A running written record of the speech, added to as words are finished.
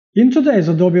In today's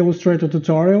Adobe Illustrator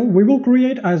tutorial, we will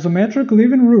create isometric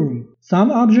living room. Some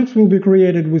objects will be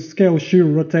created with scale, shear,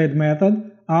 rotate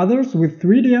method, others with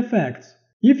 3D effects.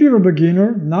 If you're a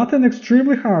beginner, nothing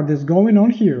extremely hard is going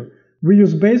on here. We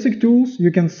use basic tools, you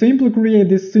can simply create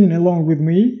this scene along with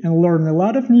me and learn a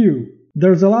lot of new.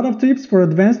 There's a lot of tips for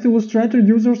advanced Illustrator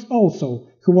users also,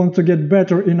 who want to get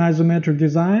better in isometric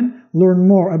design, learn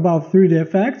more about 3D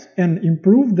effects and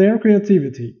improve their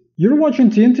creativity. You're watching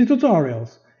TNT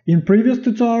Tutorials. In previous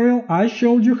tutorial, I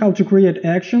showed you how to create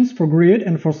actions for grid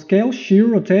and for scale, shear,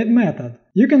 rotate method.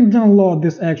 You can download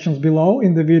these actions below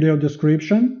in the video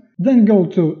description, then go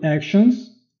to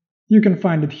Actions. You can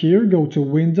find it here, go to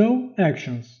Window,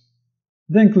 Actions.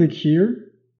 Then click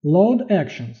here, Load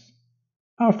Actions.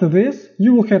 After this,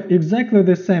 you will have exactly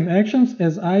the same actions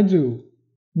as I do.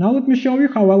 Now let me show you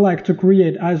how I like to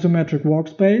create isometric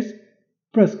workspace.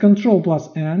 Press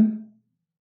Ctrl+N,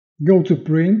 go to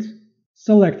Print,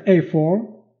 select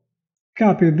A4,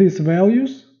 copy these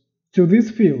values to this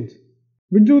field.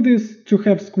 We do this to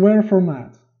have square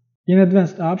format. In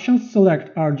Advanced Options,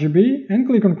 select RGB and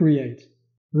click on Create.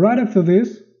 Right after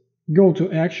this, go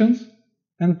to Actions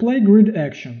and play Grid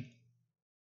Action.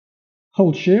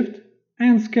 Hold Shift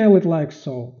and scale it like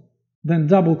so. Then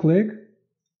double-click,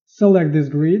 select this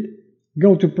grid,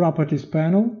 go to Properties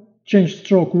panel, change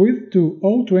Stroke Width to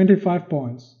 0.25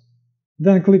 points.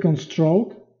 Then click on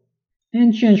Stroke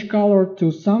and change color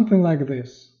to something like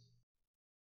this.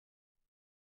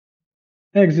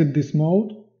 Exit this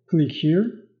mode, click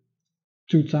here,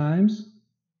 2 times.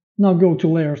 Now go to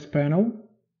Layers panel,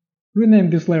 rename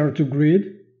this layer to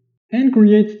Grid, and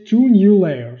create 2 new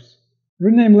layers.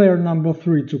 Rename layer number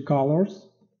 3 to Colors,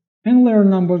 and layer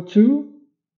number 2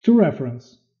 to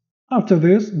Reference. After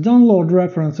this, download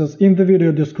references in the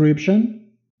video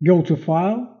description, go to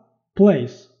File,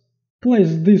 Place.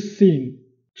 Place this scene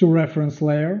to Reference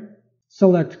layer,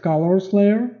 select Colors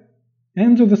layer,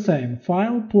 and do the same,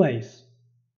 File, Place.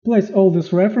 Place all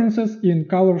these references in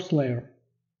Colors layer.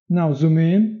 Now zoom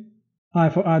in, eye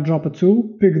for eyedropper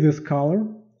tool, pick this color,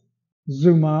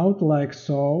 zoom out like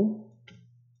so,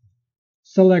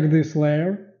 select this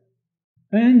layer,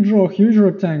 and draw a huge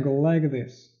rectangle like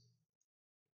this.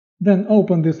 Then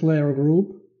open this layer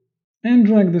group, and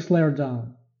drag this layer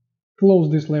down.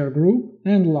 Close this layer group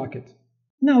and lock it.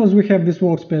 Now as we have this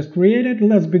workspace created,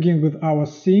 let's begin with our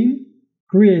scene.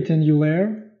 Create a new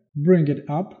layer, bring it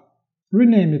up,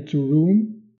 rename it to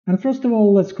Room, and first of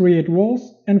all let's create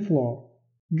walls and floor.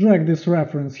 Drag this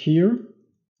reference here.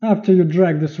 After you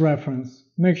drag this reference,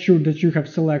 make sure that you have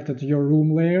selected your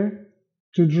room layer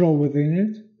to draw within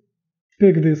it.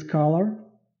 Pick this color,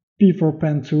 P for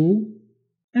Pen tool,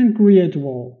 and create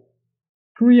wall.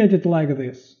 Create it like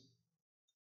this.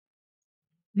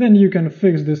 Then you can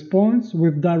fix these points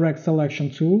with Direct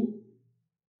Selection tool.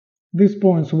 These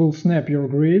points will snap your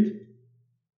grid,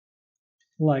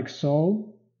 like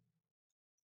so.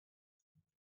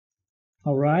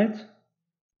 Alright,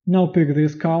 now pick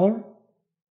this color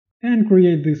and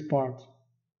create this part.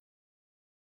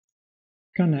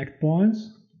 Connect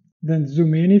points, then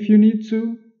zoom in if you need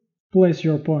to, place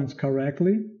your points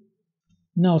correctly.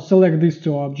 Now select these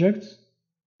 2 objects.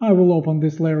 I will open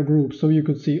this layer group so you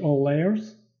could see all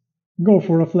layers. Go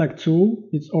for Reflect tool,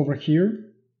 it's over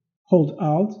here. Hold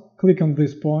Alt, click on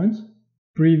this point,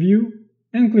 Preview,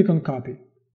 and click on Copy.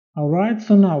 Alright,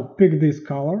 so now pick this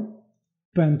color,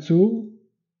 Pen tool,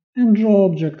 and draw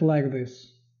object like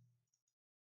this.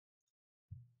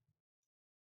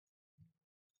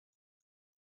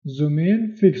 Zoom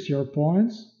in, fix your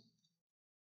points.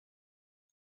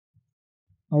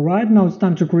 Alright, now it's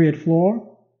time to create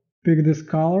floor. Pick this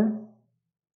color.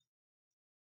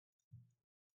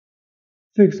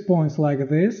 Fix points like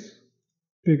this.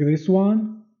 Pick this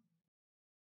one.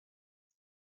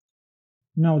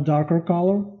 Now darker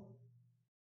color.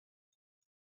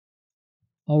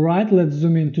 Alright, let's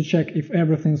zoom in to check if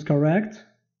everything's correct.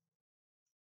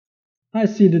 I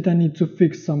see that I need to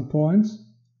fix some points.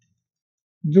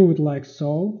 Do it like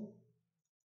so.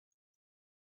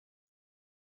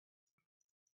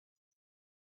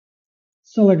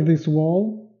 Select this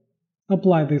wall,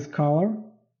 apply this color.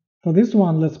 For this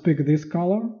one, let's pick this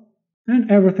color, and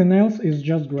everything else is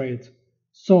just great.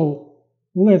 So,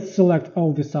 let's select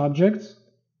all these objects,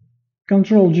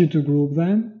 Ctrl G to group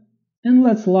them, and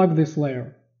let's lock this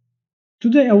layer.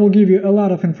 Today I will give you a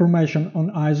lot of information on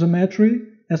isometry,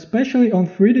 especially on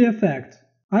 3D effects.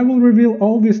 I will reveal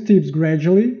all these tips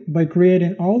gradually by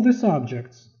creating all these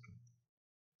objects.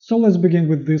 So let's begin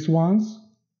with these ones.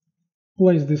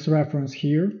 Place this reference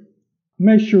here.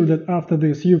 Make sure that after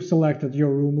this you've selected your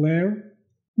room layer.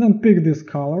 Then pick this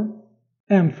color,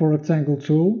 M for Rectangle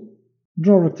tool.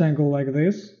 Draw a rectangle like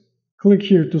this. Click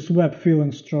here to swap fill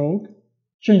and stroke.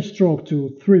 Change stroke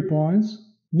to 3 points.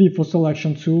 V for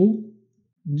selection tool.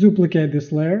 Duplicate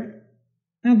this layer.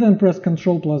 And then press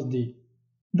Ctrl plus D.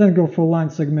 Then go for line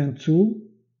segment tool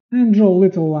and draw a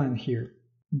little line here.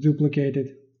 Duplicate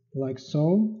it like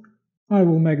so. I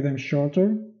will make them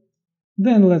shorter.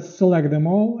 Then let's select them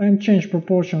all and change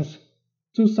proportions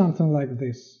to something like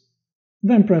this.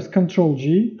 Then press Ctrl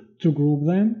G to group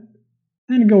them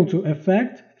and go to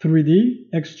Effect, 3D,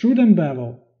 Extrude and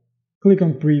Bevel. Click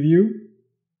on Preview.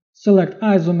 Select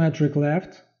Isometric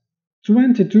left,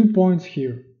 22 points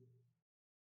here.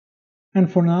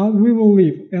 And for now we will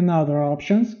leave another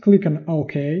options, click on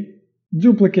OK,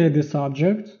 duplicate this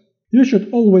object. You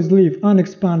should always leave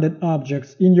unexpanded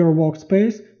objects in your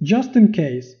workspace just in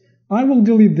case. I will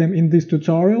delete them in this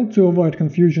tutorial to avoid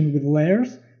confusion with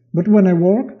layers, but when I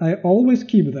work I always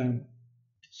keep them.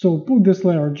 So put this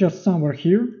layer just somewhere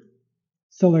here,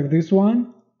 select this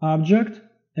one, Object,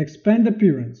 Expand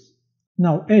Appearance.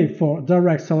 Now A for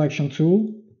Direct Selection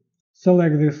tool,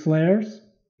 select these layers,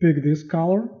 pick this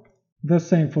color, the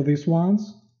same for these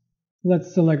ones.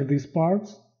 Let's select these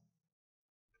parts,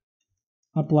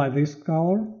 apply this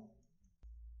color,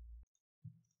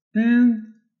 and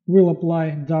we'll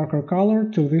apply darker color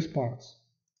to these parts.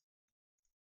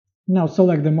 Now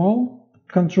select them all,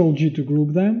 Ctrl G to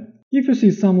group them. If you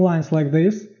see some lines like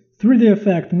this, 3D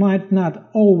effect might not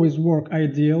always work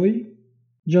ideally.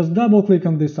 Just double click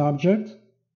on this object,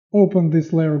 open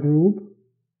this layer group,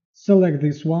 select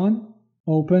this one,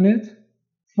 open it,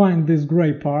 find this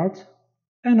gray part,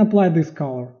 and apply this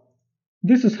color.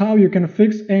 This is how you can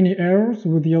fix any errors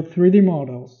with your 3D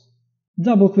models.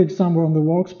 Double click somewhere on the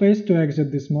workspace to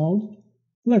exit this mode.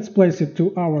 Let's place it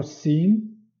to our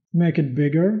scene, make it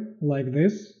bigger, like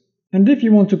this. And if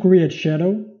you want to create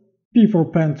shadow, P for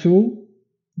pen tool,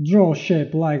 draw a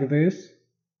shape like this,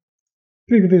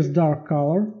 pick this dark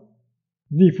color,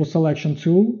 V for selection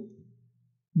tool,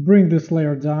 bring this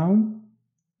layer down.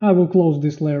 I will close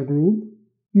this layer group,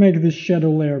 make this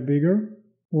shadow layer bigger,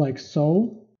 like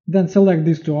so. Then select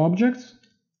these two objects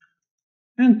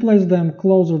and place them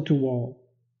closer to wall,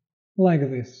 like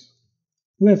this.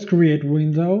 Let's create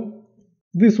window.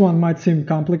 This one might seem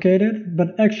complicated,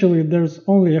 but actually there's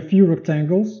only a few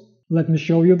rectangles. Let me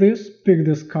show you this. Pick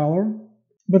this color.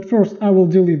 But first I will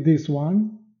delete this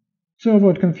one to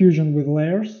avoid confusion with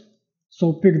layers.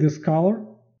 So pick this color,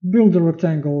 build a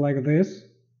rectangle like this,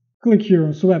 click here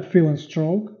on Swap Fill and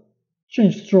Stroke,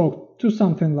 change stroke to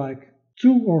something like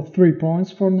 2 or 3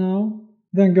 points for now,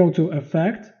 then go to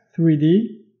Effect,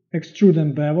 3D, Extrude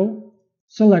and Bevel,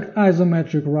 select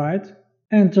Isometric right,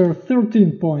 enter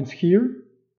 13 points here,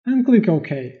 and click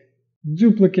OK.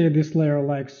 Duplicate this layer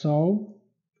like so,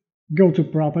 go to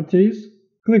Properties,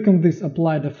 click on this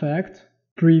Applied Effect,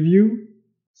 Preview,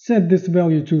 set this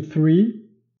value to 3,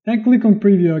 and click on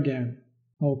Preview again.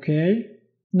 OK.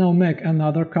 Now make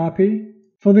another copy.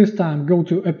 For this time go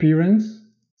to Appearance,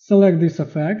 select this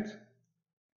effect,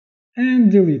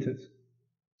 and delete it.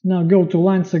 Now go to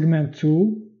Line Segment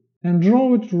tool and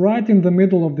draw it right in the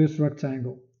middle of this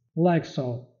rectangle, like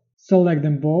so. Select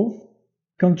them both,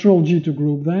 Ctrl G to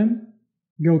group them,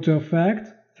 go to Effect,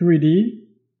 3D,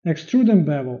 Extrude and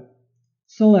Bevel.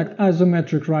 Select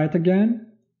Isometric right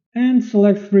again, and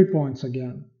select 3 points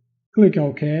again. Click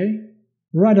OK.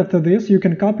 Right after this you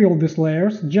can copy all these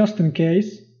layers just in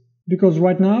case, because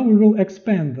right now we will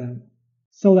expand them.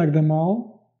 Select them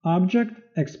all, Object,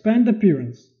 Expand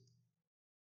Appearance.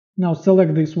 Now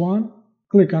select this one,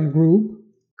 click on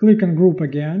Group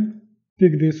again,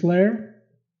 pick this layer,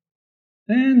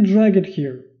 and drag it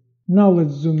here. Now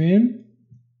let's zoom in,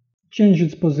 change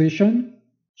its position,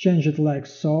 change it like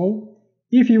so.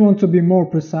 If you want to be more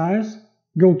precise,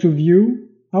 go to View,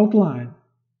 Outline.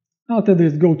 After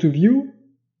this go to View,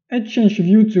 and change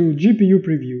View to GPU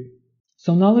Preview.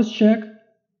 So now let's check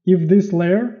if this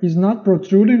layer is not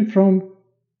protruding from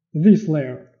this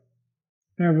layer.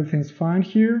 Everything's fine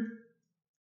here.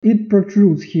 It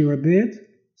protrudes here a bit,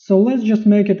 so let's just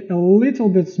make it a little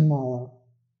bit smaller,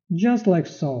 just like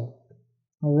so.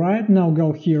 Alright, now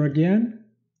go here again,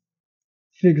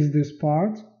 fix this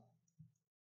part,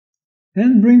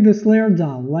 and bring this layer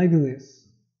down like this.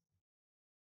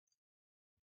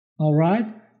 Alright,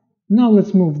 now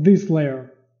let's move this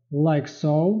layer like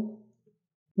so.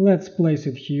 Let's place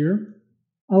it here.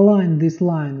 Align this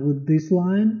line with this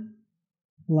line,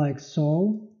 like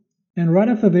so. And right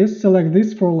after this, select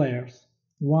these 4 layers.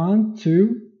 1,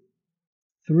 2,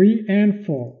 3, and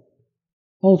 4.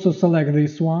 Also select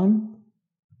this one.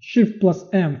 Shift plus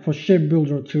M for Shape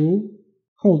Builder tool.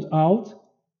 Hold Alt,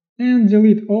 and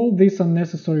delete all these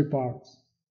unnecessary parts.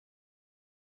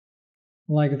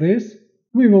 like this.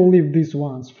 We will leave these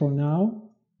ones for now.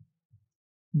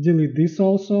 Delete this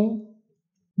also.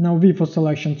 Now V for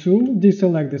selection tool,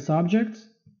 deselect this object.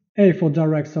 A for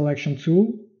direct selection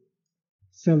tool.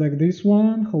 Select this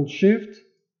one, hold shift,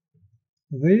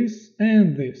 this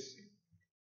and this.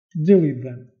 Delete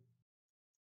them.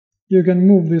 You can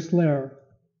move this layer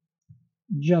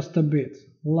just a bit,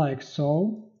 like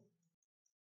so.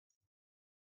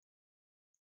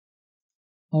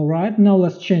 Alright, now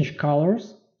let's change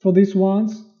colors for these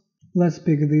ones. Let's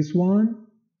pick this one,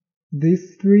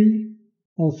 these three,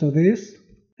 also this,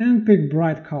 and pick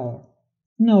bright color.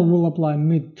 Now we'll apply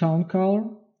mid-tone color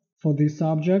for these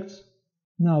objects.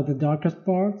 Now the darkest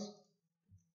parts.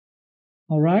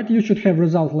 Alright, you should have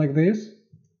result like this.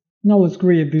 Now let's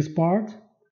create this part.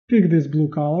 Pick this blue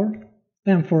color,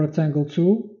 M for rectangle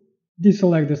tool,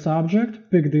 deselect this object,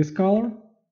 pick this color,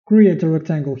 create a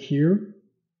rectangle here,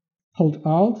 hold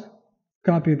Alt,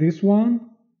 copy this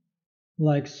one,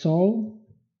 like so,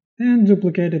 and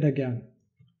duplicate it again.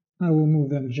 I will move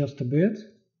them just a bit.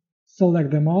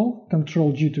 Select them all,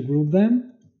 Ctrl G to group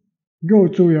them, go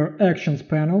to your Actions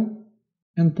panel,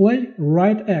 and play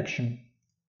Right Action.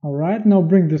 Alright, now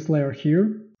bring this layer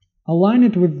here, align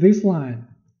it with this line.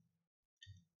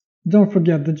 Don't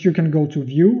forget that you can go to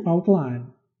View, Outline.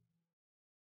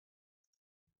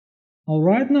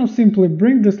 Alright, now simply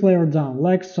bring this layer down,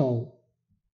 like so.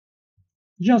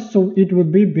 Just so it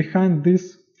would be behind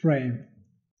this frame.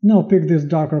 Now pick this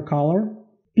darker color,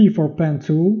 P for Pen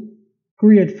tool,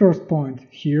 create first point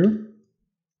here,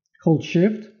 hold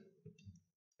Shift,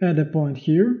 add a point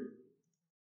here,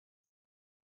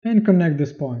 and connect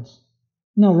these points.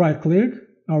 Now right-click,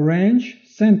 Arrange,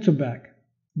 Send to Back.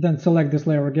 Then select this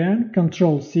layer again,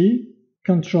 Ctrl C,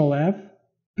 Ctrl F,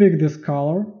 pick this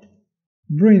color,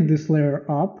 bring this layer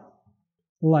up,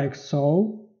 like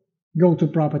so, go to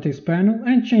Properties panel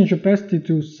and change opacity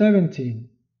to 17.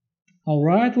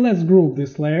 Alright, let's group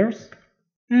these layers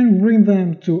and bring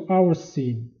them to our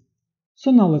scene.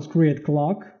 So now let's create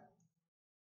clock.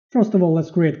 First of all,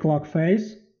 let's create clock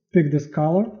face, pick this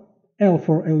color, L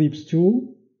for ellipse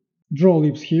tool, draw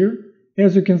ellipse here.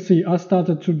 As you can see, I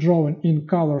started to draw an in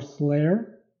colors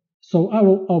layer, so I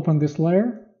will open this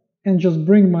layer and just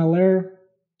bring my layer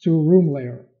to room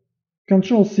layer.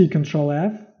 Ctrl C,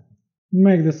 Ctrl F,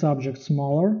 make this object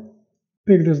smaller,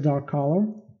 pick this dark color,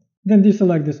 then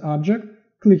deselect this object,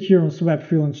 click here on Swap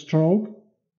Fill and Stroke,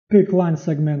 pick Line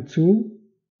Segment tool,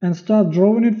 and start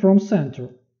drawing it from center,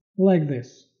 like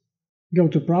this. Go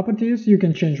to Properties, you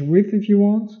can change width if you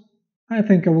want. I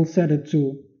think I will set it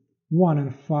to 1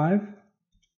 and 5.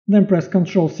 Then press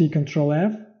Ctrl C,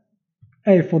 Ctrl F,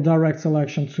 A for Direct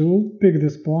Selection tool, pick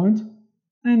this point,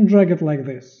 and drag it like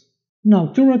this. Now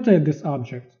to rotate this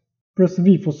object, press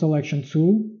V for Selection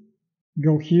tool,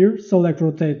 go here, select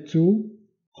Rotate tool,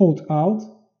 hold Alt,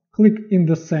 click in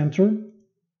the center,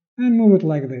 and move it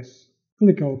like this.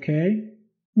 Click OK.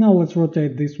 Now let's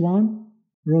rotate this one,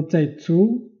 Rotate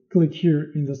tool, click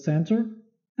here in the center,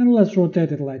 and let's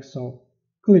rotate it like so.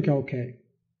 Click OK.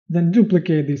 Then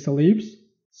duplicate this ellipse,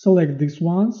 select these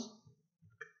ones,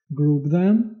 group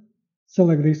them,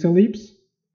 select this ellipse,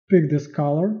 pick this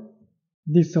color,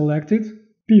 deselect it,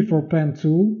 P for Pen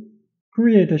tool,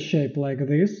 create a shape like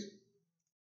this,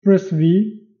 press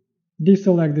V,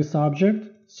 deselect this object,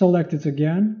 select it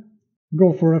again,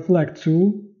 go for Reflect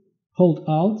tool, hold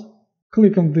Alt,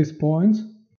 click on this point,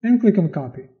 and click on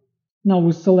Copy. Now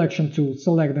with Selection tool,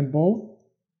 select them both,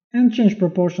 and change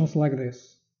proportions like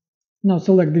this. Now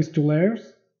select these two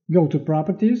layers, go to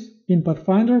Properties, in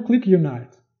Pathfinder click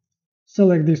Unite.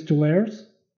 Select these two layers,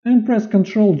 and press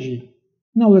Ctrl G.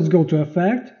 Now let's go to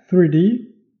Effect, 3D,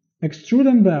 Extrude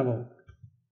and Bevel.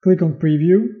 Click on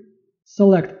Preview,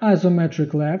 select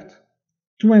Isometric left,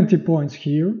 20 points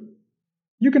here.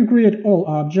 You can create all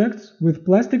objects with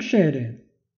plastic shading.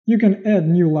 You can add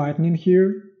new lightning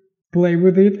here, play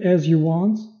with it as you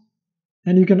want,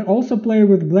 and you can also play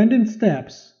with blending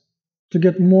steps to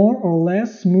get more or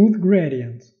less smooth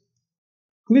gradient.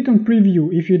 Click on Preview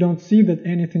if you don't see that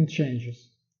anything changes.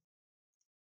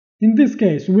 In this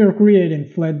case, we are creating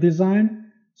flat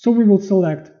design, so we will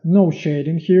select No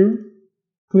Shading here,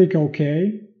 click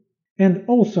OK, and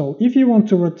also if you want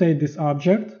to rotate this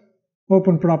object,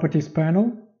 open Properties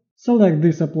panel, select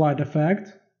this applied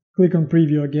effect, click on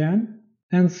Preview again,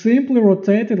 and simply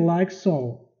rotate it like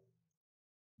so.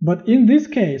 But in this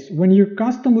case, when you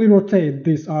customly rotate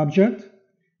this object,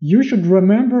 you should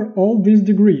remember all these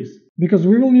degrees, because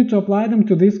we will need to apply them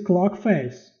to this clock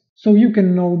face. So you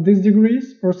can note these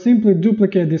degrees, or simply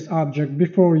duplicate this object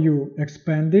before you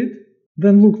expand it,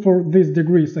 then look for these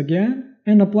degrees again,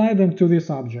 and apply them to this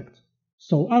object.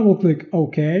 So I will click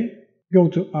OK, go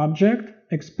to Object,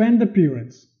 Expand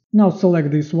Appearance. Now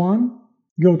select this one,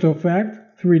 go to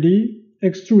Effect, 3D,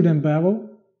 Extrude and Bevel,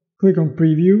 click on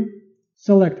Preview,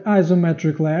 select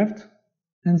Isometric Left,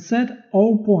 and set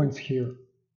all points here.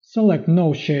 Select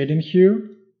No Shading here,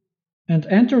 and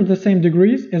enter the same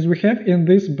degrees as we have in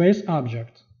this base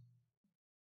object.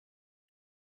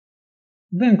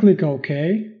 Then click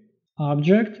OK,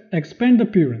 Object, Expand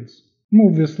Appearance.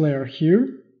 Move this layer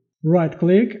here,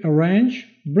 right-click, Arrange,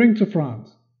 Bring to Front.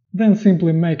 Then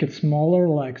simply make it smaller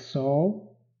like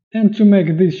so. And to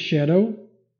make this shadow,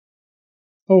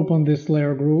 open this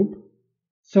layer group,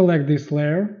 select this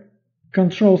layer,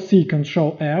 Ctrl-C,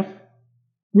 Ctrl-F.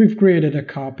 We've created a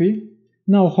copy.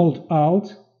 Now hold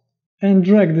Alt and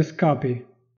drag this copy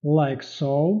like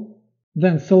so.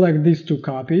 Then select these two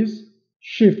copies,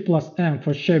 Shift+M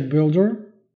for Shape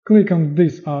Builder, click on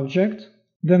this object,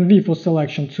 then V for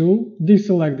Selection tool,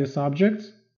 deselect this object,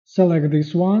 select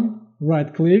this one,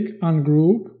 right-click,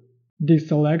 ungroup,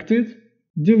 deselect it,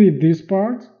 delete this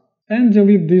part, and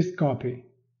delete this copy.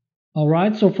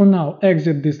 Alright, so for now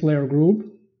exit this layer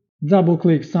group,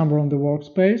 double-click somewhere on the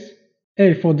workspace,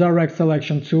 A for Direct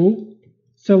Selection tool,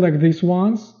 select these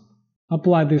ones,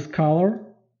 apply this color,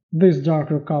 this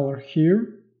darker color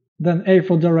here, then A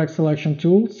for Direct Selection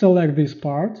tool, select this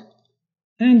part,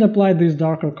 and apply this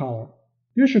darker color.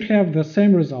 You should have the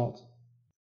same result.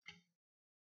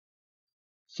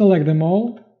 Select them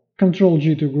all,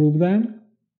 Ctrl-G to group them.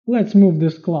 Let's move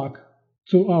this clock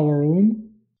to our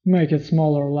room, make it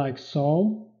smaller like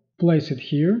so, place it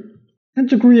here. And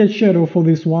to create shadow for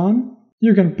this one,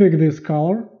 you can pick this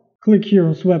color, click here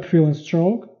on Swap Fill and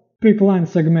Stroke, pick Line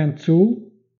Segment tool,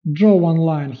 draw one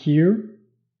line here,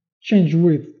 change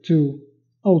width to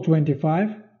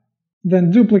 0.25,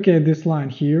 then duplicate this line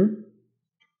here,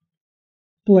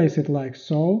 place it like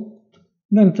so,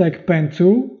 then take Pen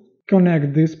tool,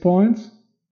 connect these points,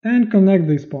 and connect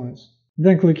these points.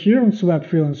 Then click here on Swap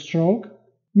Fill and Stroke,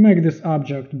 make this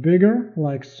object bigger,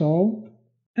 like so,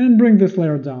 and bring this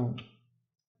layer down.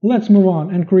 Let's move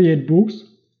on and create books.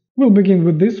 We'll begin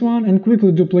with this one and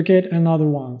quickly duplicate another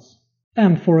ones.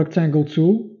 M for Rectangle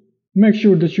tool, make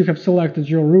sure that you have selected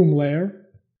your room layer,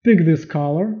 pick this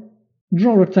color,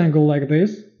 draw a rectangle like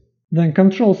this, then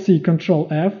Ctrl-C,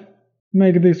 Ctrl-F,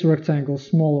 make this rectangle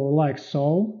smaller like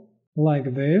so,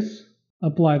 like this,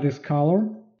 apply this color,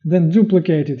 then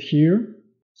duplicate it here,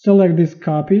 select this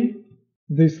copy,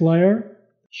 this layer,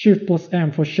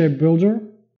 Shift+M for Shape Builder,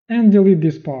 and delete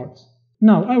these parts.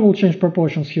 Now I will change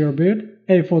proportions here a bit,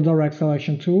 A for Direct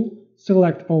Selection tool,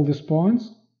 select all these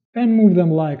points, and move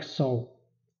them like so.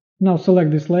 Now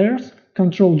select these layers,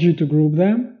 Ctrl-G to group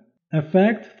them,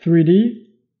 Effect, 3D,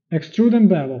 Extrude and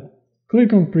Bevel.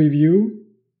 Click on Preview,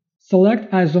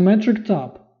 select Isometric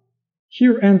Top.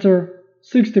 Here enter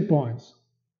 60 points.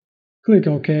 Click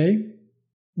OK,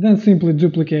 then simply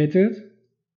duplicate it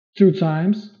 2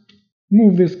 times,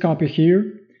 move this copy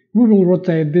here, we will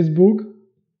rotate this book,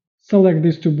 select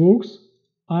these two books,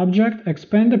 Object,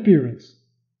 Expand Appearance.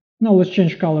 Now let's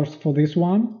change colors for this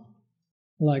one,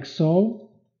 like so,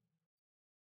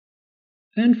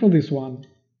 and for this one.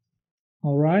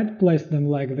 Alright, place them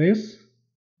like this.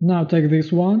 Now take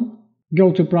this one,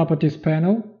 go to Properties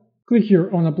panel, click here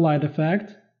on Applied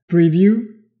Effect, Preview,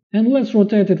 and let's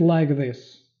rotate it like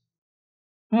this.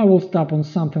 I will stop on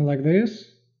something like this,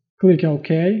 click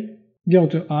OK, go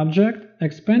to Object,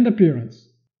 Expand Appearance.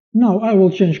 Now I will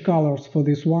change colors for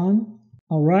this one.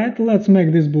 Alright, let's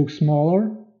make this book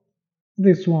smaller,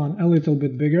 this one a little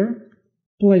bit bigger,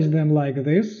 place them like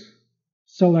this,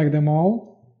 select them all,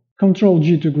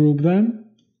 Ctrl-G to group them,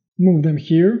 move them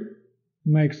here,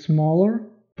 make smaller,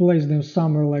 place them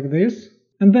somewhere like this,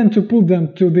 and then to put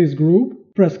them to this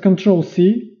group, press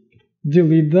Ctrl-C,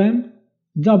 delete them,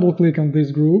 double-click on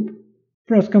this group,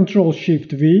 press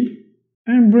Ctrl-Shift-V,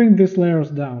 and bring these layers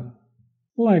down,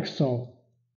 like so.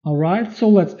 Alright, so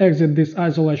let's exit this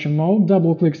isolation mode,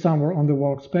 double-click somewhere on the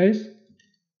workspace.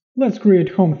 Let's create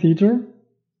home theater,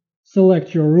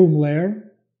 select your room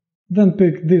layer, then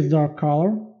pick this dark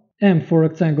color, M for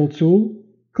Rectangle tool,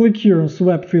 click here on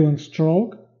Swap Fill and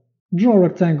Stroke, draw a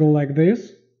rectangle like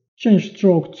this, change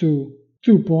stroke to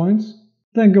 2 points,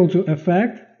 then go to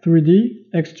Effect, 3D,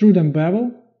 Extrude and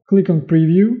Bevel, click on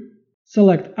Preview,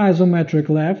 select Isometric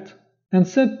Left, and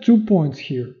set 2 points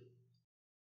here.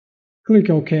 Click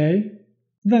OK,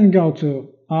 then go to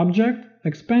Object,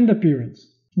 Expand Appearance.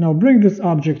 Now bring this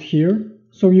object here,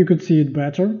 so you could see it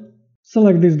better.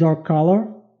 Select this dark color,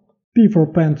 P for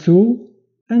Pen tool,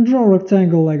 and draw a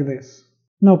rectangle like this.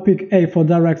 Now pick A for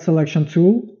Direct Selection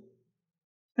tool,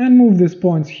 and move these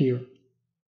points here.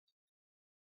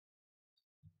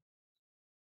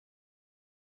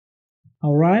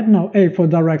 Alright, now A for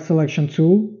direct selection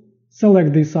tool,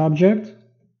 select this object,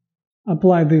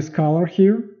 apply this color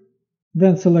here,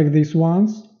 then select these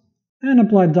ones, and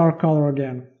apply dark color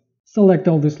again. Select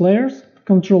all these layers,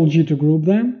 Ctrl G to group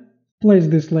them, place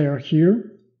this layer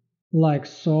here, like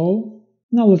so.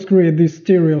 Now let's create this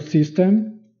stereo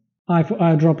system. I for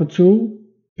eyedropper tool,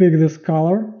 pick this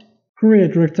color,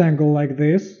 create rectangle like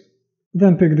this,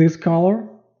 then pick this color,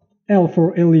 L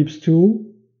for ellipse tool,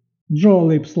 draw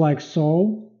ellipse like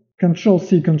so, Ctrl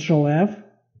C, Ctrl F,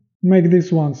 make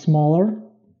this one smaller,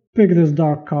 pick this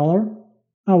dark color,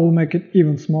 I will make it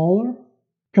even smaller,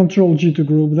 Ctrl G to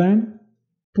group them,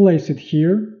 place it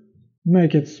here,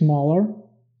 make it smaller,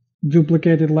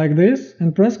 duplicate it like this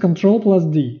and press Ctrl plus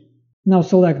D. Now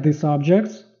select these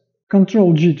objects,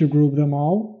 Ctrl G to group them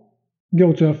all,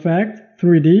 go to Effect,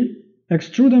 3D,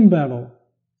 Extrude and Bevel,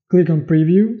 click on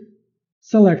Preview,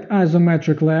 select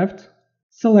Isometric left,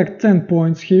 select 10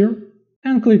 points here,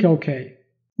 and click OK.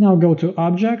 Now go to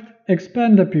Object,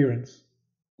 Expand Appearance.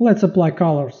 Let's apply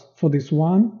colors for this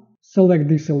one, select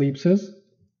these ellipses,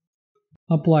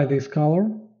 apply this color.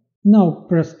 Now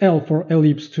press L for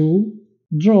Ellipse tool,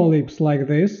 draw ellipse like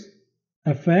this,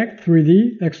 Effect,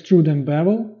 3D, Extrude and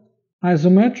Bevel,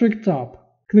 Isometric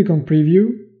top, click on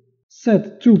Preview,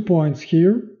 set 2 points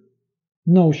here,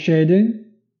 no shading,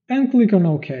 and click on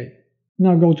OK.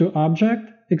 Now go to Object,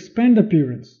 Expand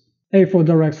Appearance, A for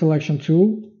Direct Selection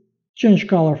tool, change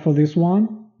color for this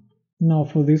one, now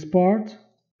for this part,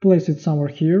 place it somewhere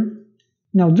here.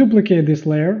 Now duplicate this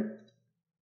layer,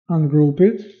 ungroup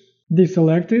it,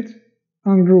 deselect it,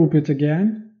 ungroup it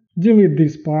again, delete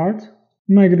this part,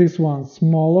 make this one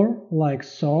smaller, like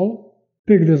so,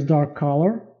 pick this dark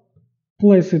color,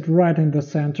 place it right in the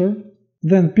center,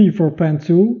 then P for Pen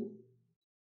tool,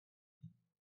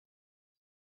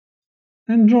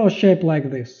 and draw a shape like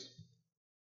this.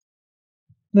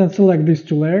 Then select these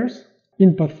two layers,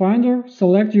 in Pathfinder,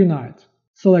 select Unite.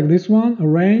 Select this one,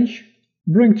 Arrange,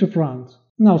 bring to front.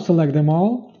 Now select them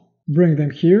all, bring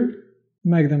them here,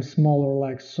 make them smaller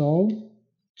like so.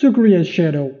 To create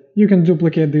shadow, you can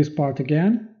duplicate this part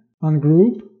again,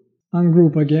 ungroup,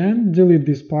 ungroup again, delete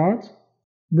this part,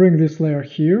 bring this layer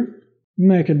here,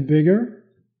 make it bigger,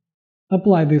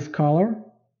 apply this color,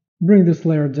 bring this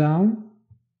layer down,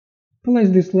 place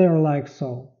this layer like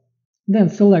so. Then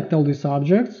select all these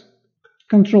objects,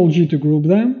 Ctrl G to group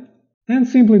them, and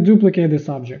simply duplicate this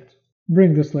object.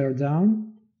 Bring this layer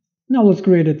down. Now let's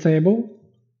create a table.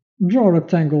 Draw a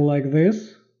rectangle like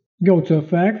this, go to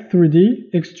Effect,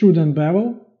 3D, Extrude and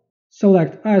Bevel,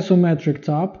 select Isometric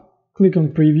top, click on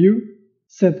Preview,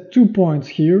 set 2 points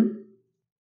here,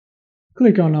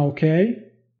 click on OK.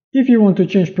 If you want to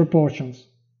change proportions,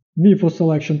 V for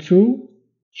Selection tool,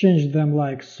 change them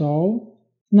like so.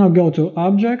 Now go to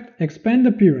Object, Expand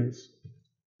Appearance,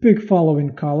 pick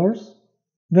following colors,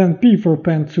 then P for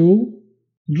Pen tool,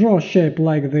 draw a shape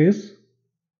like this,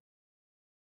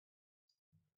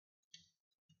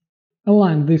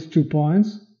 align these 2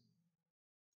 points,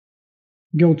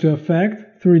 go to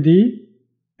Effect, 3D,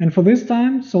 and for this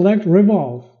time select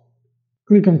Revolve,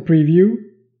 click on Preview,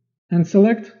 and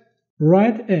select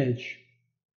Right Edge.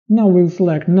 Now we'll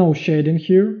select No Shading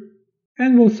here,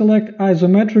 and we'll select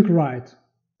Isometric Right.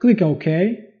 Click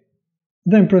OK,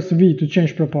 then press V to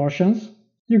change proportions.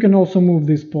 You can also move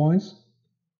these points,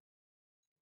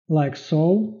 like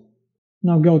so.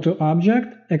 Now go to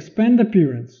Object, Expand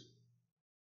Appearance.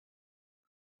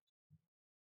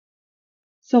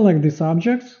 Select these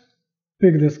objects,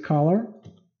 pick this color,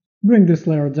 bring this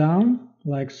layer down,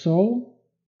 like so.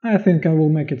 I think I will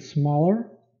make it smaller.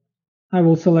 I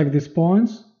will select these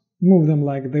points, move them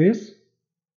like this.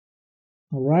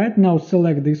 Alright, now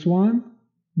select this one,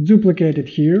 duplicate it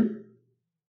here.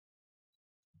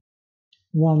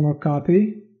 One more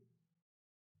copy.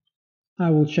 I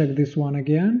will check this one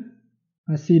again.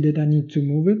 I see that I need to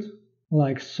move it,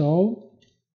 like so.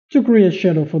 To create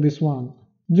shadow for this one,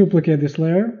 duplicate this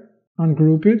layer,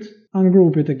 ungroup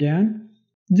it again,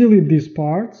 delete these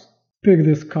parts, pick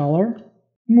this color,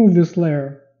 move this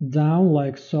layer down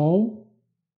like so,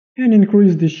 and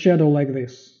increase this shadow like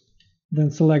this. Then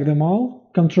select them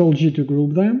all, Ctrl G to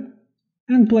group them,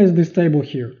 and place this table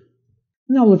here.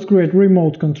 Now let's create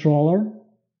remote controller.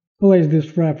 Place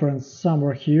this reference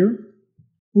somewhere here.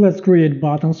 Let's create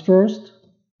buttons first.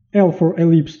 L for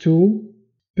ellipse tool,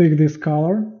 pick this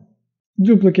color,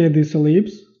 duplicate this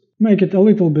ellipse, make it a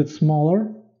little bit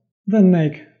smaller, then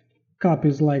make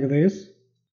copies like this.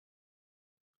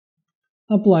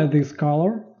 Apply this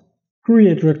color,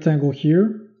 create rectangle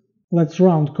here. Let's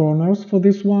round corners for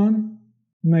this one,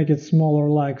 make it smaller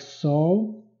like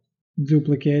so,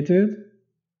 duplicate it.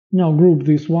 Now group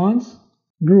these ones,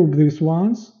 Group these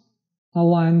ones,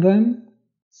 align them,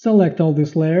 select all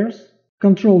these layers,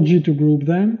 Ctrl G to group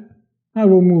them. I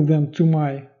will move them to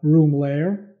my room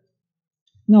layer.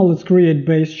 Now let's create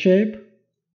base shape,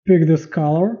 pick this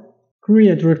color,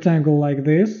 create rectangle like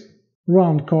this,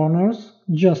 round corners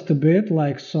just a bit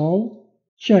like so,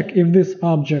 check if these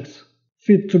objects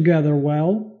fit together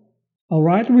well.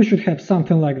 Alright, we should have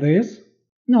something like this.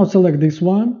 Now select this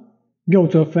one, go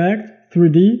to Effect,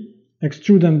 3D,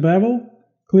 Extrude and Bevel,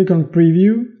 click on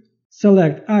Preview,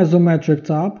 select Isometric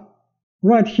Top,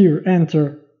 right here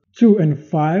enter 2 and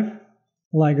 5,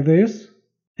 like this,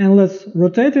 and let's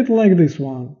rotate it like this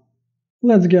one.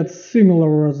 Let's get similar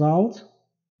result,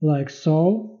 like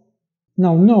so.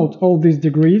 Now note all these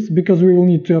degrees because we will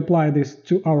need to apply this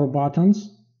to our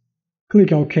buttons.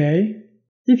 Click OK.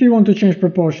 If you want to change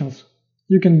proportions,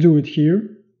 you can do it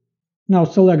here. Now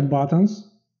select buttons,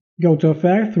 go to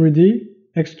Effect, 3D,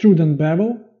 Extrude and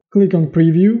Bevel, click on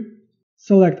Preview,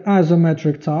 select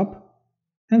Isometric Top,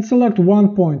 and select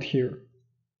one point here.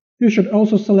 You should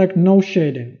also select No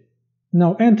Shading.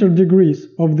 Now enter degrees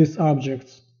of these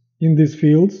objects in these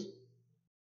fields.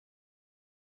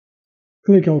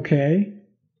 Click OK.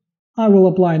 I will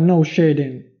apply No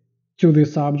Shading to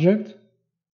this object.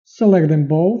 Select them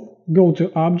both, go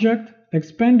to Object,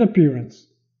 Expand Appearance.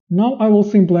 Now I will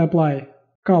simply apply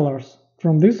colors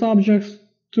from these objects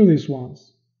to these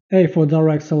ones. A for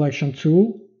Direct Selection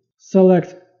tool,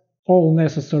 select all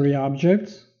necessary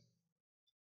objects.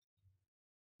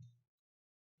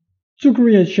 To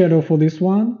create shadow for this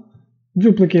one,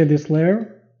 duplicate this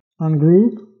layer,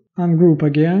 ungroup, ungroup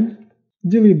again,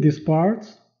 delete these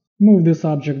parts, move this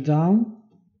object down,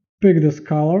 pick this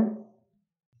color,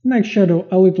 make shadow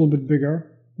a little bit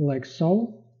bigger, like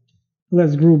so.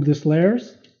 Let's group these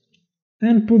layers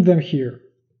and put them here.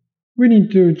 We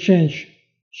need to change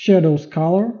shadow's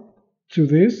color to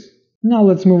this. Now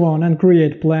let's move on and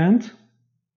create plant.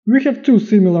 We have two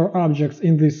similar objects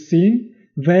in this scene,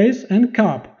 vase and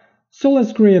cup, so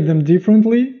let's create them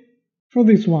differently. For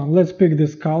this one, let's pick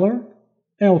this color,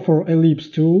 L for Ellipse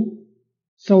tool,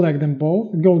 select them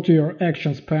both, go to your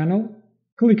Actions panel,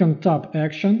 click on Top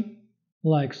Action,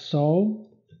 like so,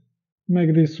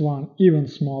 make this one even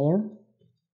smaller.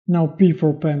 Now P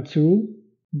for Pen tool,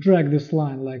 drag this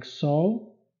line like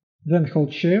so, then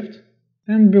hold Shift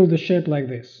and build a shape like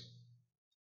this.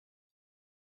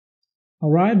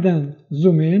 Alright, then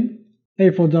zoom in,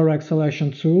 A for Direct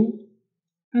Selection tool,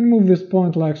 and move this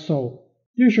point like so.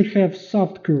 You should have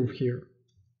soft curve here.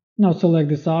 Now select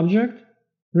this object,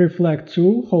 Reflect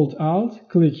tool, hold Alt,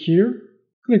 click here,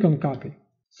 click on Copy.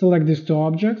 Select these two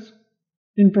objects.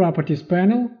 In Properties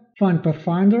panel, find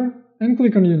Pathfinder and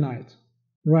click on Unite.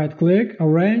 Right-click,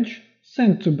 Arrange,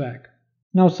 Send to Back.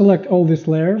 Now select all these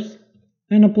layers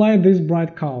and apply this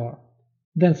bright color.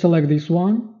 Then select this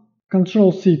one,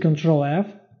 Ctrl-C, Ctrl-F,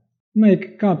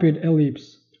 make copied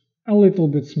ellipse a little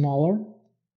bit smaller,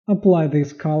 apply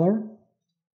this color,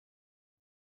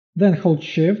 then hold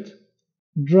Shift,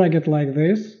 drag it like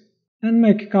this, and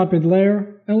make copied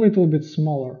layer a little bit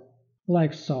smaller,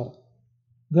 like so.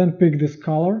 Then pick this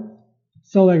color,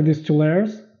 select these two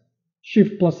layers,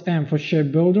 Shift plus M for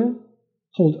Shape Builder,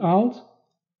 hold Alt,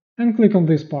 and click on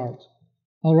this part.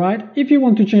 Alright, if you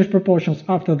want to change proportions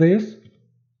after this,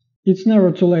 it's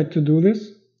never too late to do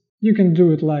this. You can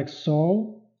do it like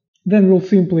so. Then we'll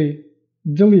simply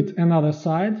delete another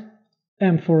side,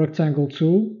 M for Rectangle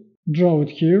tool, draw it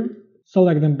here,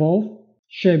 select them both,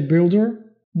 Shape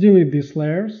Builder, delete these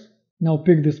layers, now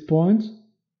pick this point,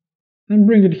 and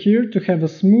bring it here to have a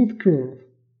smooth curve,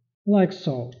 like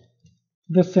so.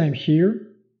 The same here,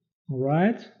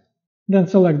 alright. Then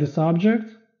select this object,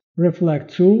 Reflect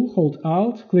tool, hold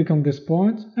Alt, click on this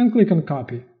point, and click on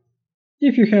Copy.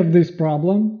 If you have this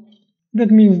problem, that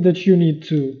means that you need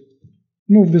to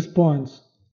move these points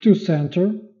to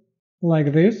center,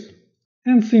 like this,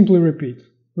 and simply repeat.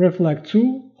 Reflect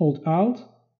tool, hold Alt,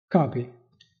 copy.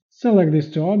 Select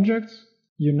these two objects,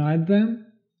 unite them,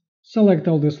 select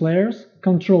all these layers,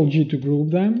 Ctrl G to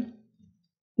group them.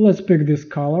 Let's pick this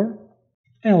color,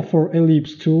 L for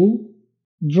Ellipse tool,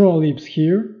 draw ellipse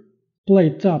here, play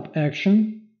Top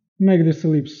Action, make this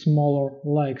ellipse smaller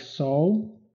like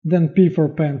so, then P for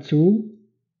Pen tool,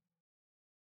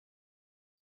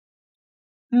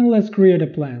 and let's create a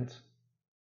plant.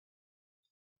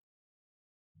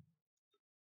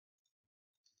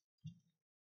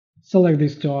 Select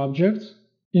these two objects,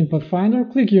 in Pathfinder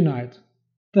click Unite,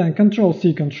 then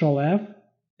Ctrl-C, Ctrl-F,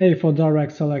 A for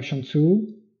Direct Selection tool,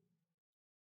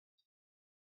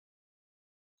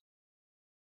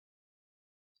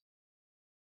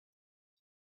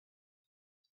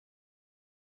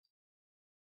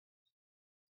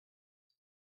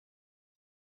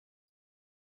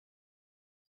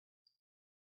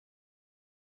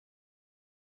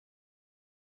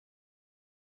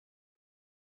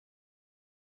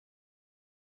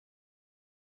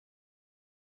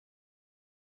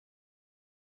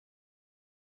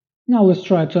 Now let's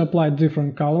try to apply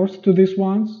different colors to these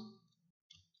ones,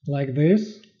 like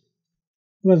this.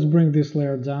 Let's bring this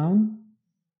layer down.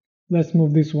 Let's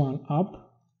move this one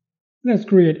up. Let's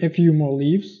create a few more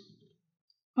leaves.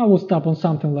 I will stop on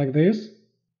something like this.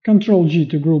 Ctrl G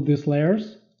to group these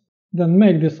layers. Then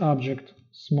make this object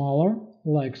smaller,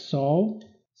 like so.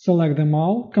 Select them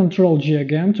all. Ctrl G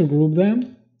again to group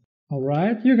them.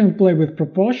 Alright, you can play with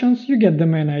proportions, you get the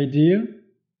main idea.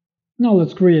 Now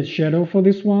let's create shadow for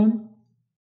this one.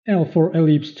 L for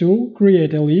ellipse tool,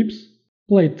 create ellipse.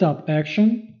 Play top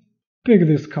action. Pick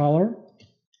this color.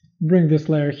 Bring this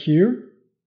layer here.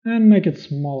 And make it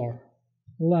smaller,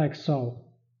 like so.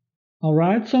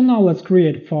 Alright, so now let's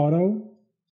create photo.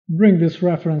 Bring this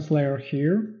reference layer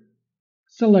here.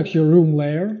 Select your room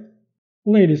layer.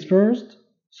 Ladies first,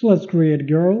 so let's create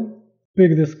girl.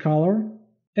 Pick this color.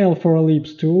 L for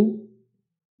ellipse tool.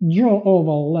 Draw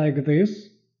oval like this.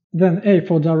 Then A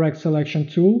for direct selection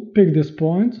tool. Pick this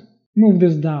point. Move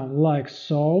this down like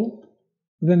so.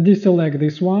 Then deselect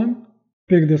this one.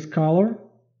 Pick this color.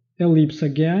 Ellipse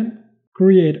again.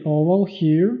 Create oval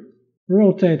here.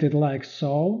 Rotate it like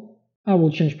so. I will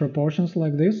change proportions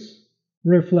like this.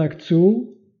 Reflect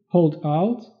tool. Hold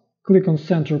Alt. Click on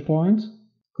center point.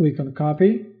 Click on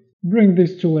copy. Bring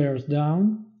these two layers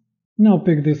down. Now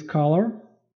pick this color.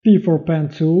 P for pen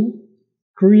tool.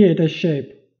 Create a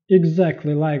shape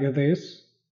exactly like this.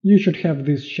 You should have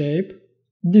this shape.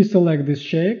 Deselect this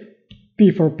shape.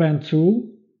 P for pen tool.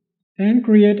 And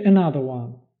create another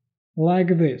one.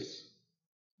 Like this.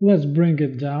 Let's bring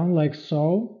it down like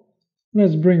so.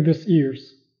 Let's bring these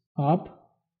ears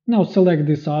up. Now select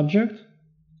this object.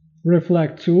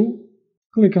 Reflect tool.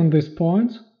 Click on this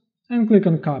point. And click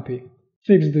on copy.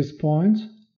 Fix this point.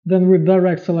 Then with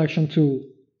direct selection tool,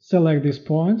 select these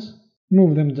points,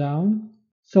 move them down,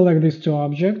 select these two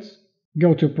objects,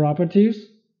 go to Properties,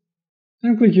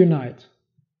 and click Unite.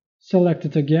 Select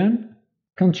it again,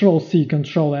 Ctrl C,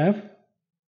 Ctrl F,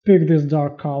 pick this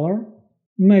dark color,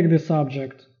 make this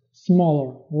object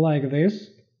smaller like this.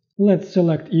 Let's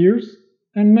select ears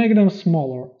and make them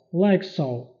smaller, like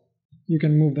so. You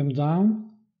can move them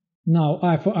down. Now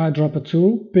I for eyedropper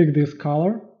tool, pick this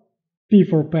color, P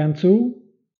for pen tool,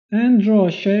 and draw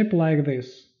a shape like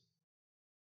this.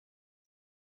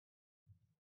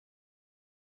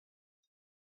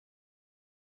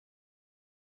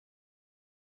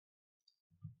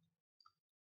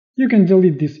 You can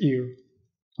delete this ear.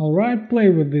 Alright, play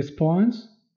with these points.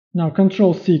 Now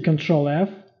Ctrl C, Ctrl F,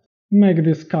 make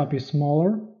this copy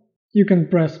smaller. You can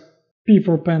press P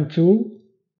for pen tool,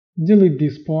 delete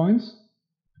these points.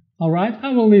 Alright,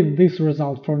 I will leave this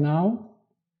result for now.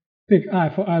 Pick I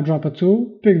for eyedropper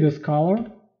tool, pick this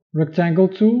color, rectangle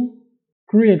tool,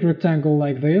 create rectangle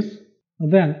like this,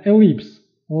 then ellipse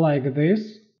like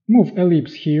this, move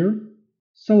ellipse here,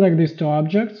 select these two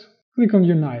objects, click on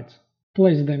Unite,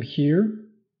 place them here,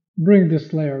 bring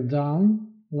this layer down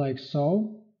like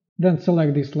so, then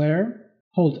select this layer,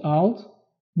 hold Alt,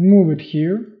 move it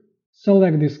here,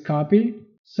 select this copy,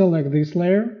 select this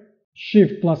layer,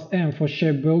 Shift plus M for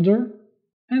shape builder,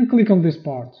 and click on this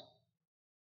part.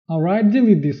 Alright,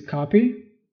 delete this copy,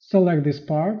 select this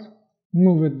part,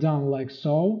 move it down like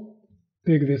so,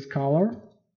 pick this color.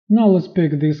 Now let's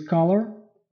pick this color,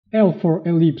 L for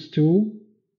ellipse tool,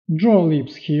 draw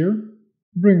ellipse here,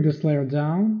 bring this layer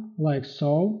down like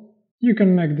so. You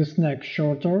can make this neck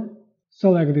shorter,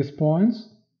 select these points,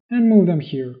 and move them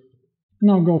here.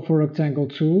 Now go for rectangle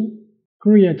tool,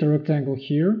 create a rectangle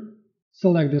here,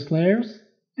 select these layers,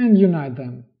 and unite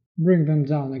them. Bring them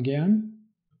down again.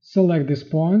 Select these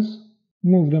points,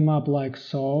 move them up like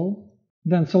so,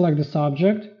 then select this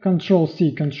object, Ctrl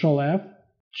C, Ctrl F,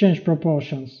 change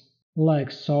proportions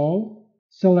like so,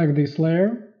 select this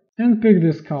layer, and pick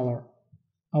this color.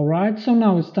 Alright, so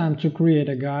now it's time to create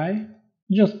a guy.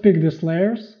 Just pick these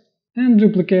layers and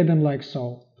duplicate them like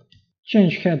so.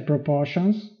 Change head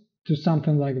proportions to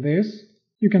something like this.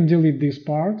 You can delete this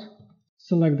part,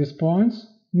 select these points,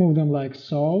 move them like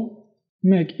so,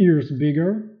 make ears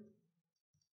bigger.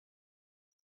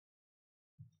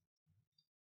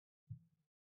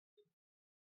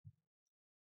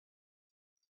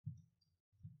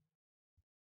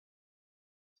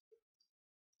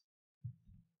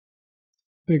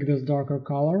 Pick this darker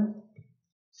color,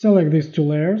 select these two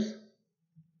layers,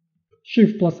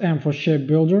 Shift plus M for shape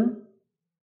builder,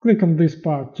 click on this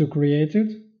part to create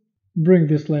it, bring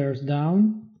these layers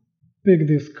down, pick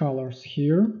these colors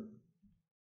here.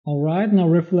 Alright, now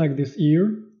reflect this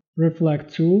ear,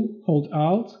 reflect tool, hold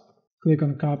Alt, click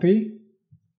on copy.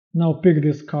 Now pick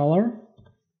this color,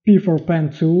 P for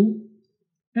pen tool,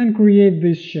 and create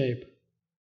this shape.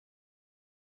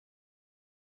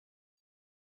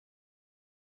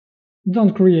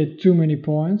 Don't create too many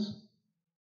points.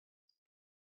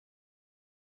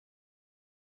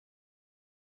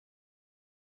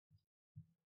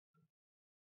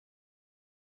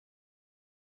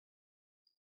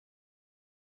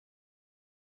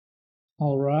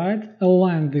 Alright,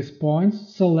 align these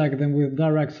points, select them with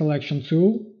Direct Selection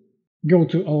tool, go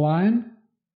to Align,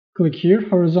 click here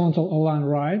Horizontal Align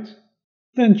Right,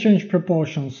 then change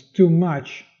proportions to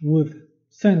match with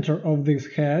center of this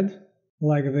head,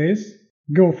 like this.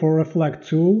 Go for Reflect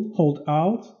tool, hold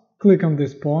Alt, click on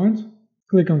this point,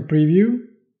 click on Preview,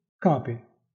 copy.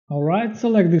 Alright,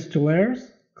 select these two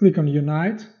layers, click on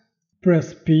Unite,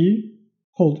 press P,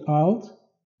 hold Alt,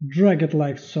 drag it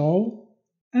like so,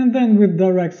 and then with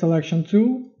Direct Selection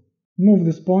tool, move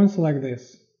these points like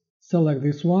this. Select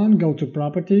this one, go to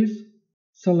Properties,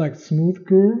 select Smooth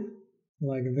Curve,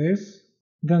 like this.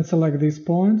 Then select this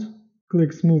point,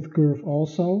 click Smooth Curve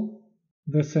also,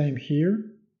 the same here.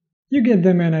 You get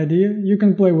the main idea, you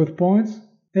can play with points,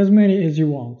 as many as you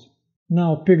want.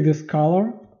 Now pick this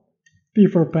color, P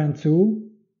for Pen tool,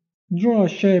 draw a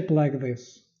shape like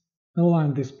this.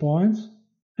 Align these points,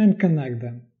 and connect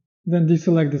them. Then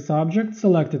deselect this object,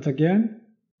 select it again,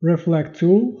 Reflect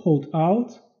tool, hold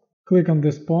Alt, click on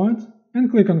this point, and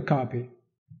click on Copy.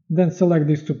 Then select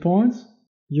these 2 points,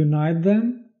 unite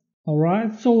them.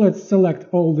 Alright, so let's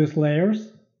select all these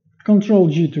layers,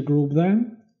 Ctrl G to group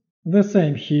them, the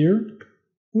same here.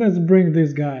 Let's bring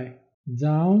this guy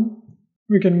down,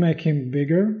 we can make him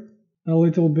bigger, a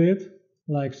little bit,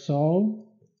 like so.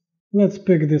 Let's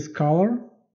pick this color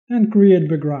and create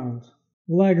background,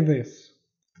 like this.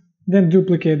 Then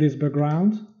duplicate this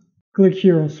background, click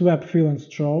here on Swap Fill and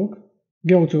Stroke,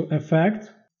 go to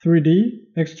Effect, 3D,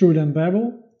 Extrude and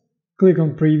Bevel, click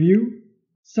on Preview,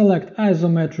 select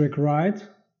Isometric Right,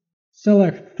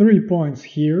 select 3 points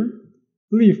here,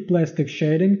 leave Plastic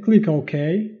Shading, click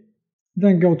OK,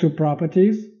 then go to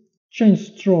Properties,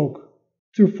 change Stroke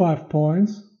to 5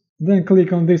 points, then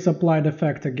click on this Applied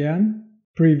Effect again,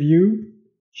 Preview,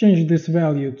 change this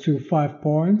value to 5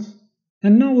 points,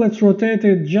 and now let's rotate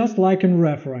it just like in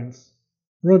reference.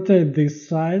 Rotate this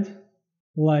side,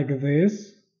 like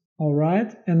this,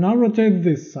 alright, and now rotate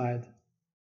this side.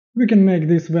 We can make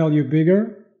this value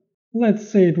bigger,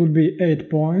 let's say it would be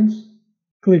 8 points,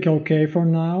 click OK for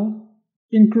now,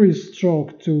 increase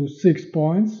stroke to 6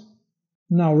 points,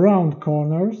 now round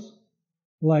corners,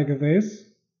 like this,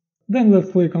 then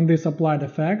let's click on this Applied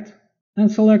Effect,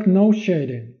 and select No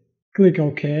Shading. Click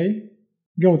OK,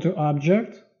 go to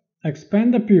Object,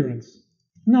 Expand Appearance.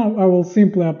 Now I will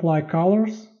simply apply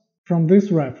colors from this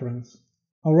reference.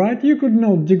 Alright, you could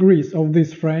note degrees of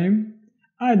this frame.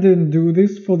 I didn't do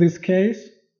this for this case.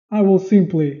 I will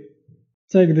simply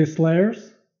take these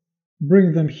layers,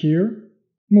 bring them here,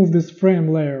 move this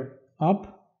frame layer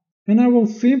up, and I will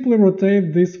simply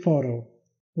rotate this photo,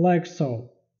 like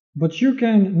so. But you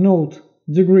can note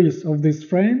degrees of this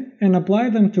frame and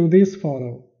apply them to this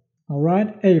photo.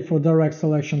 Alright, A for Direct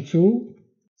Selection tool,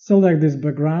 select this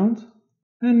background,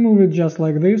 and move it just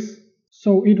like this,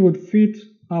 so it would fit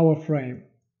our frame.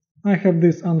 I have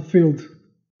this unfilled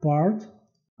part,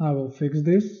 I will fix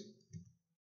this.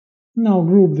 Now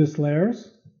group these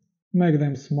layers, make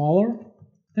them smaller,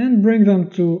 and bring them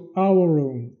to our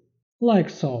room, like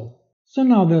so. So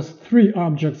now there's 3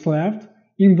 objects left.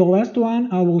 In the last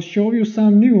one I will show you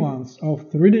some nuance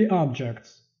of 3D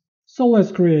objects. So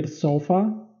let's create a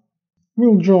sofa.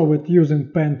 We'll draw it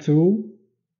using Pen tool.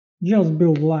 Just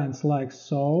build lines like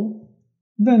so.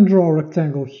 Then draw a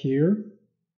rectangle here.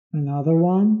 Another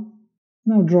one.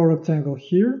 Now draw a rectangle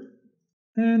here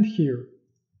and here.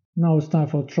 Now it's time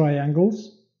for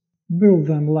triangles. Build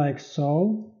them like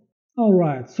so.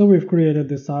 Alright, so we've created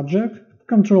this object.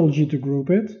 Ctrl G to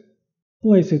group it.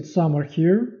 Place it somewhere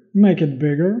here. Make it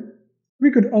bigger.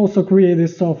 We could also create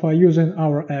this sofa using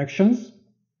our actions.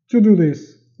 To do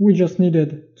this, we just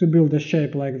needed to build a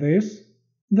shape like this.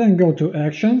 Then go to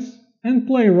Actions and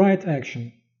play Right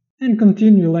Action. And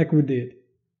continue like we did.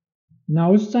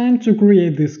 Now it's time to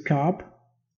create this cup.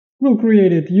 We'll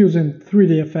create it using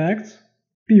 3D effects.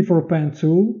 P for Pen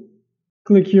tool.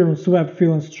 Click here on Swap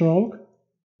Fill and Stroke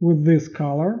with this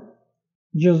color.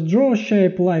 Just draw a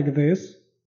shape like this.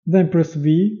 Then press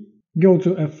V. Go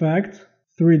to Effect,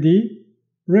 3D,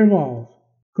 Revolve.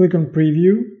 Click on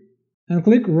Preview and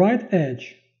click Right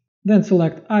Edge. Then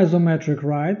select Isometric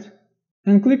Right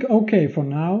and click OK for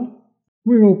now.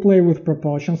 We will play with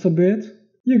proportions a bit.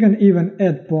 You can even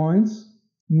add points,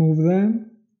 move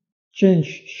them,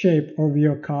 change shape of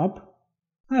your cup.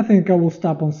 I think I will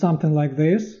stop on something like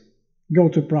this. Go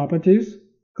to Properties,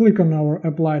 click on our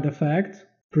Applied Effect,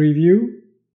 Preview,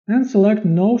 and select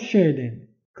No Shading.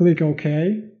 Click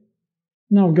OK.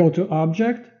 Now go to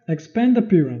Object, Expand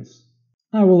Appearance.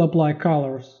 I will apply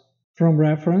colors from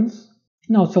Reference.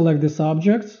 Now select this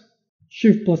object,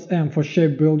 Shift+M for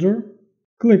Shape Builder,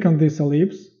 click on this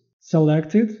ellipse,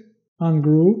 select it,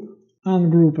 ungroup,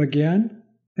 ungroup again,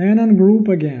 and ungroup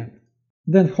again.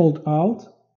 Then hold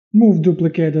Alt, move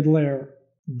duplicated layer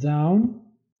down,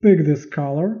 pick this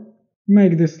color,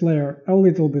 make this layer a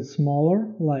little bit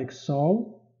smaller, like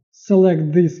so,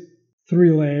 select these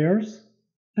 3 layers,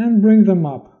 and bring them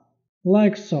up,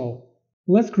 like so.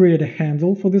 Let's create a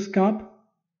handle for this cup,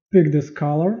 pick this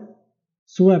color,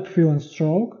 swap fill and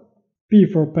stroke, P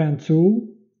for pen tool,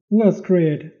 let's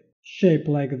create shape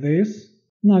like this.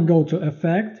 Now go to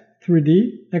Effect,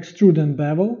 3D, Extrude and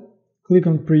Bevel, click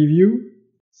on Preview,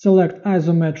 select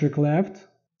Isometric left,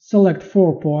 select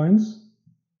 4 points,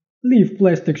 leave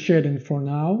plastic shading for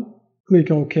now,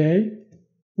 click OK.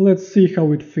 Let's see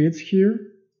how it fits here.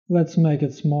 Let's make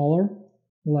it smaller,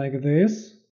 like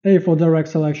this. A for Direct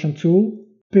Selection tool,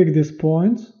 pick this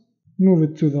point, move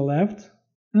it to the left,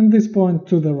 and this point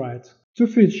to the right, to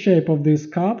fit shape of this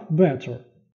cup better.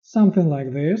 Something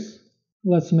like this.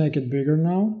 Let's make it bigger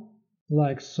now,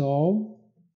 like so.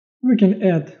 We can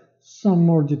add some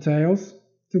more details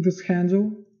to this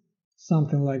handle,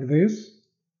 something like this,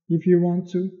 if you want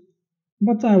to.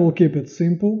 But I will keep it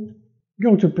simple.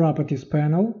 Go to Properties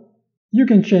panel. You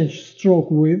can change stroke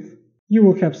width. You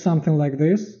will have something like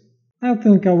this. I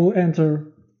think I will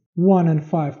enter 1 and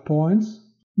 5 points.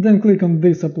 Then click on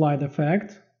this applied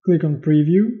effect. Click on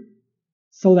Preview.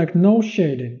 Select No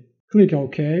Shading. Click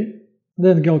OK.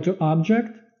 Then go to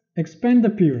Object, Expand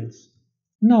Appearance.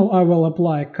 Now I will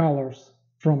apply colors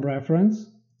from Reference.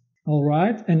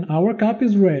 Alright, and our cup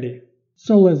is ready.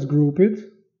 So let's group it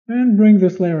and bring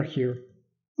this layer here.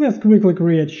 Let's quickly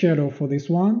create shadow for this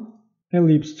one.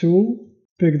 Ellipse tool,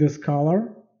 pick this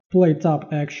color, play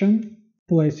Top Action,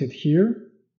 place it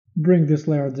here, bring this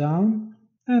layer down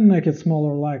and make it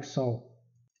smaller like so.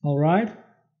 Alright,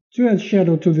 to add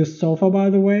shadow to this sofa, by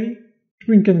the way,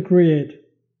 we can create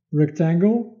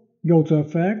rectangle, go to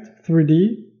Effect,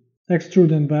 3D,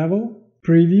 Extrude and Bevel,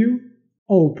 Preview,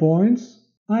 all points,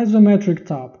 Isometric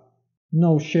top,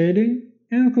 no shading,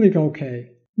 and click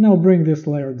OK. Now bring this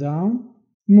layer down,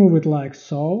 move it like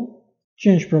so,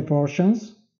 change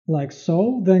proportions, like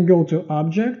so, then go to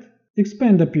Object,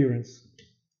 Expand Appearance.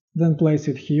 Then place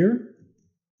it here.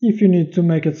 If you need to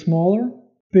make it smaller,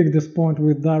 pick this point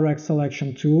with Direct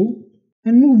Selection tool,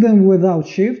 and move them without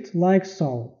Shift, like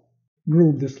so.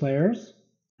 Group these layers,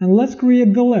 and let's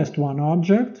create the last one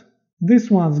object.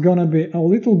 This one's gonna be a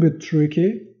little bit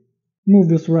tricky. Move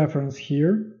this reference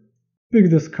here, pick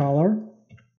this color,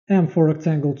 M for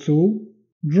rectangle tool,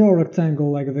 draw a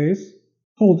rectangle like this,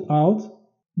 hold Alt,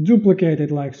 duplicate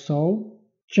it like so,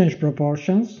 change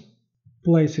proportions,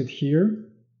 place it here,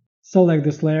 select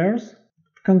these layers,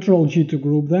 Ctrl G to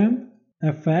group them,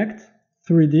 Effect,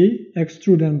 3D,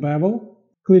 Extrude and Bevel,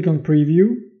 click on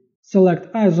Preview,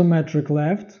 select Isometric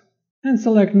left, and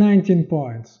select 19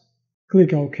 points.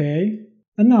 Click OK.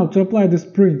 And now to apply this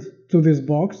print to this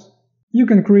box, you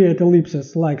can create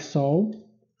ellipses like so.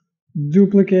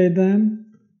 Duplicate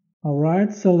them.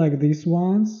 Alright, select these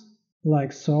ones,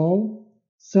 like so.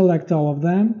 Select all of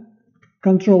them.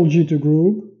 Ctrl G to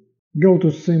group. Go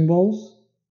to Symbols.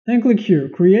 And click here,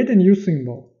 Create a new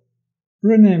symbol.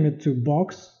 Rename it to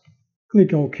Box.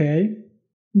 Click OK.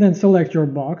 Then select your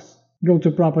box. Go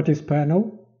to Properties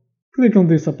panel, click on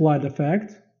this applied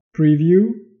effect,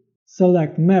 Preview,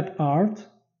 select Map Art,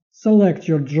 select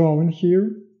your drawing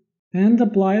here, and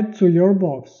apply it to your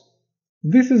box.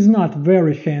 This is not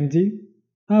very handy.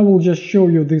 I will just show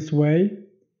you this way.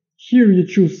 Here you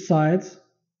choose sides,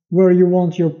 where you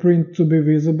want your print to be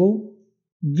visible.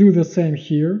 Do the same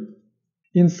here.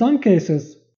 In some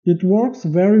cases it works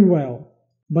very well,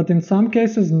 but in some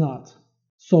cases not.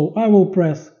 So I will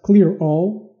press Clear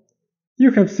All. You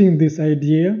have seen this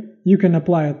idea, you can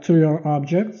apply it to your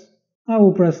objects. I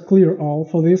will press Clear All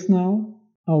for this now.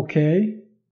 OK.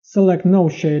 Select No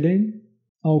Shading.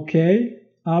 OK.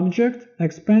 Object,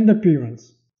 Expand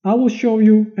Appearance. I will show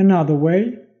you another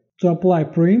way to apply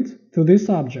print to this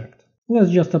object.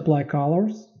 Let's just apply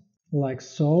colors, like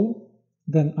so.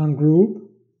 Then ungroup.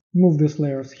 Move these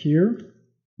layers here.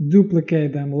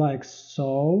 Duplicate them like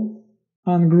so.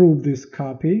 Ungroup this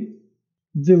copy.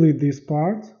 Delete this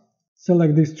part.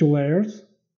 Select these 2 layers,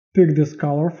 pick this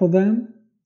color for them,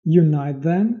 unite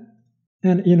them,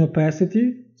 and in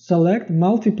opacity, select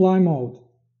Multiply mode.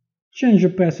 Change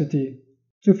opacity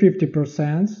to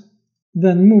 50%,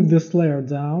 then move this layer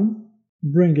down,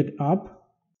 bring it up,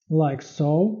 like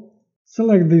so.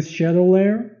 Select this shadow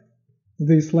layer,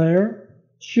 this layer,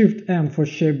 Shift M for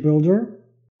Shape Builder,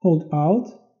 hold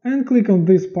Alt and click on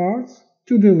these parts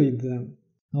to delete them.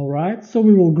 Alright, so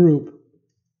we will group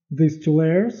these two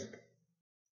layers,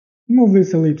 move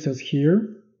these ellipses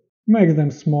here, make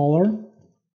them smaller,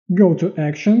 go to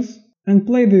Actions and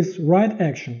play this right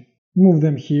action. Move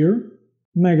them here,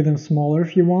 make them smaller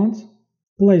if you want,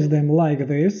 place them like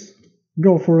this,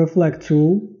 go for Reflect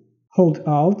tool, hold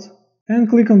Alt and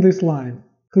click on this line.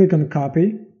 Click on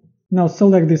Copy. Now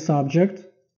select this object,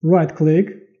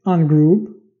 right-click,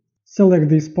 ungroup, select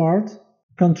this part,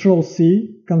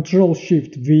 Ctrl-C,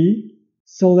 Ctrl-Shift-V,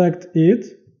 select it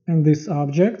and these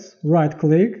objects,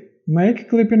 right-click, make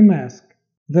clipping mask.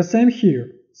 The same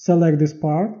here, select this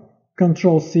part,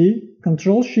 Ctrl-C,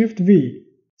 Ctrl-Shift-V,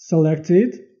 select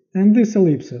it and these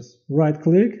ellipses,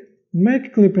 right-click,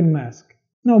 make clipping mask.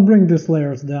 Now bring these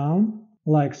layers down,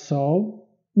 like so.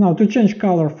 Now to change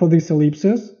color for these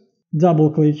ellipses,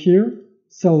 double-click here,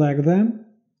 select them,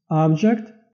 Object,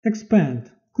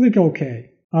 Expand, click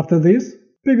OK. After this,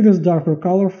 pick this darker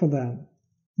color for them.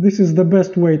 This is the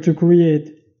best way to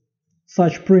create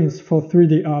such prints for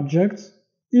 3D objects.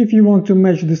 If you want to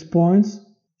match these points,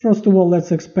 first of all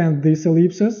let's expand these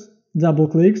ellipses,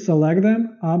 double-click, select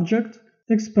them, Object,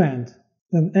 Expand,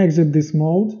 then exit this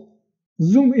mode,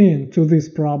 zoom in to this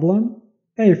problem,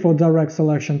 A for Direct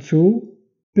Selection tool,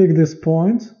 pick this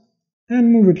point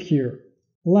and move it here,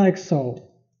 like so.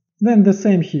 Then the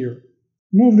same here,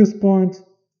 move this point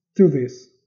to this.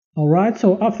 Alright,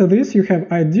 so after this you have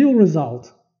ideal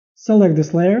result. Select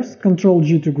these layers,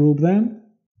 Ctrl-G to group them,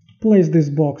 place this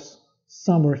box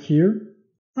somewhere here.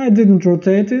 I didn't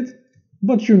rotate it,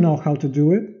 but you know how to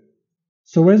do it.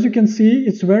 So as you can see,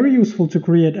 it's very useful to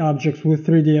create objects with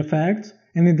 3D effects,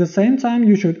 and at the same time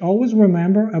you should always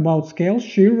remember about Scale,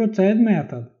 Shear, Rotate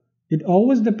method. It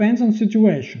always depends on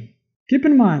situation. Keep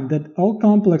in mind that all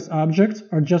complex objects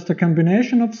are just a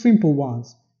combination of simple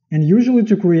ones, and usually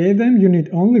to create them you need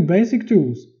only basic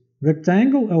tools: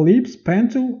 rectangle, ellipse, pen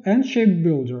tool and shape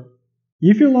builder.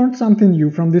 If you learned something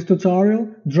new from this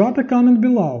tutorial, drop a comment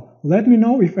below, let me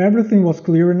know if everything was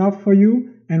clear enough for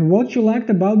you and what you liked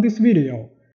about this video.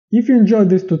 If you enjoyed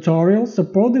this tutorial,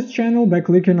 support this channel by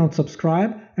clicking on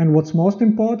subscribe and what's most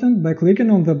important, by clicking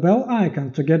on the bell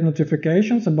icon to get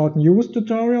notifications about newest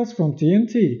tutorials from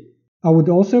TNT. I would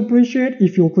also appreciate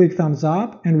if you'll click thumbs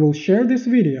up and will share this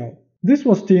video. This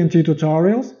was TNT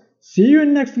Tutorials, see you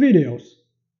in next videos!